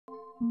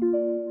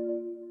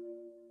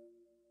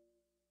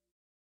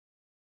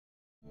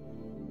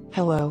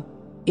Hello.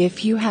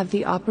 If you have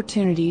the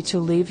opportunity to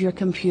leave your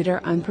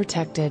computer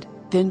unprotected,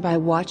 then by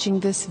watching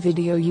this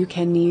video you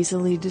can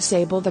easily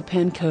disable the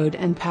PIN code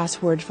and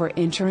password for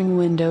entering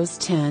Windows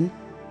 10.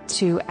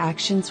 2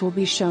 actions will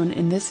be shown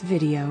in this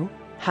video: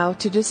 how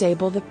to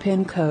disable the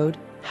PIN code,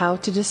 how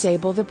to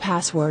disable the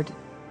password.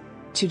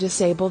 To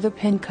disable the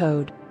PIN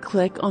code,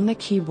 click on the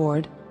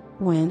keyboard,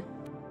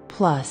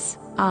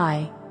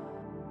 Win+I.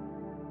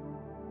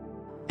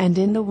 And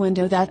in the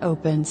window that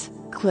opens,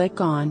 click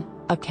on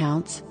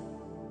Accounts.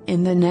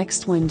 In the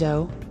next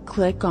window,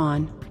 click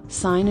on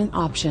Sign-in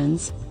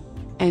Options.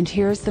 And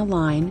here's the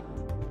line: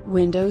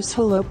 Windows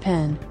Hello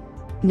PIN.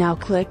 Now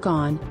click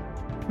on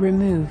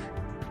Remove.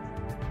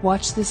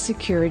 Watch the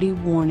security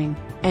warning,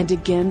 and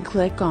again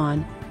click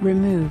on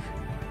Remove.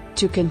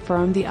 To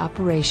confirm the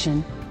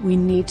operation, we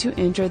need to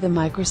enter the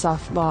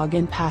Microsoft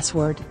login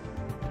password.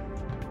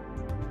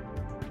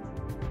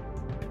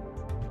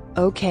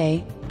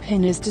 OK,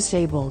 PIN is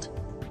disabled.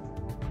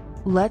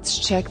 Let's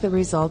check the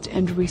result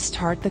and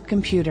restart the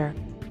computer.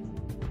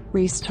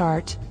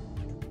 Restart.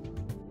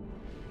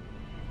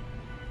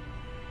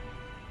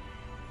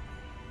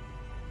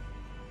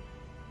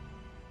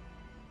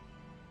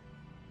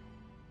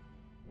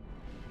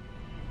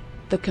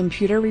 The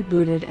computer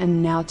rebooted,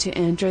 and now to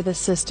enter the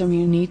system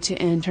you need to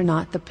enter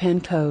not the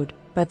PIN code,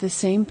 but the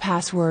same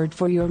password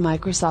for your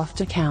Microsoft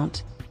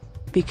account.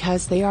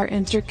 Because they are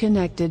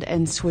interconnected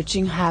and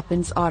switching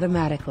happens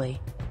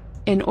automatically.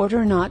 In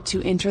order not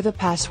to enter the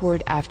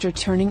password after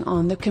turning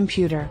on the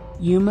computer,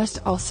 you must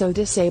also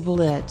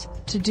disable it.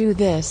 To do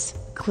this,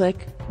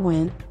 click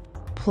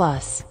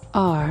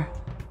Win+R.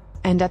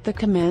 And at the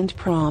command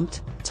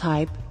prompt,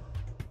 type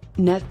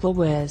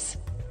netblewiz.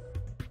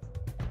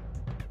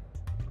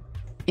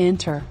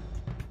 Enter.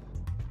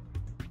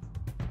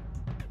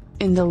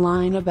 In the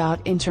line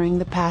about entering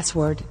the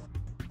password,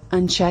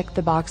 uncheck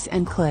the box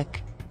and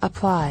click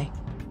Apply.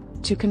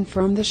 To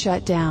confirm the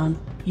shutdown,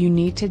 you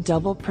need to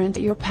double print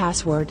your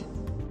password.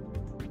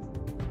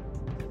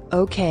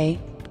 OK.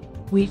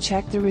 We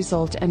check the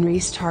result and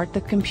restart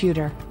the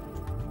computer.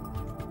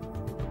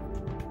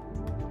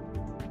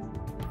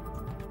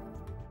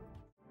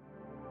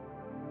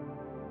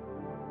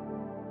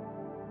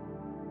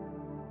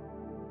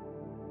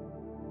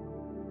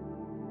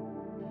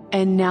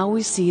 And now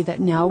we see that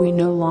now we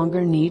no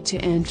longer need to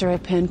enter a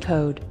PIN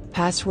code,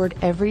 password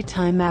every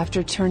time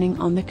after turning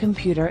on the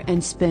computer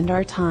and spend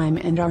our time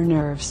and our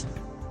nerves.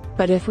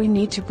 But if we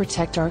need to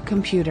protect our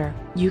computer,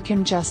 you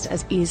can just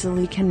as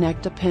easily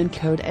connect a PIN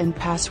code and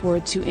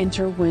password to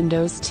enter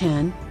Windows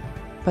 10.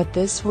 But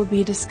this will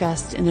be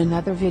discussed in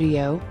another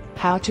video: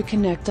 how to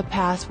connect a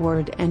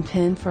password and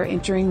PIN for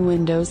entering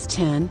Windows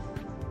 10.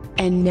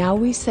 And now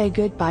we say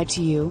goodbye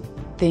to you.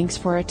 Thanks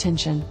for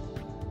attention.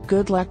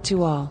 Good luck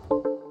to all.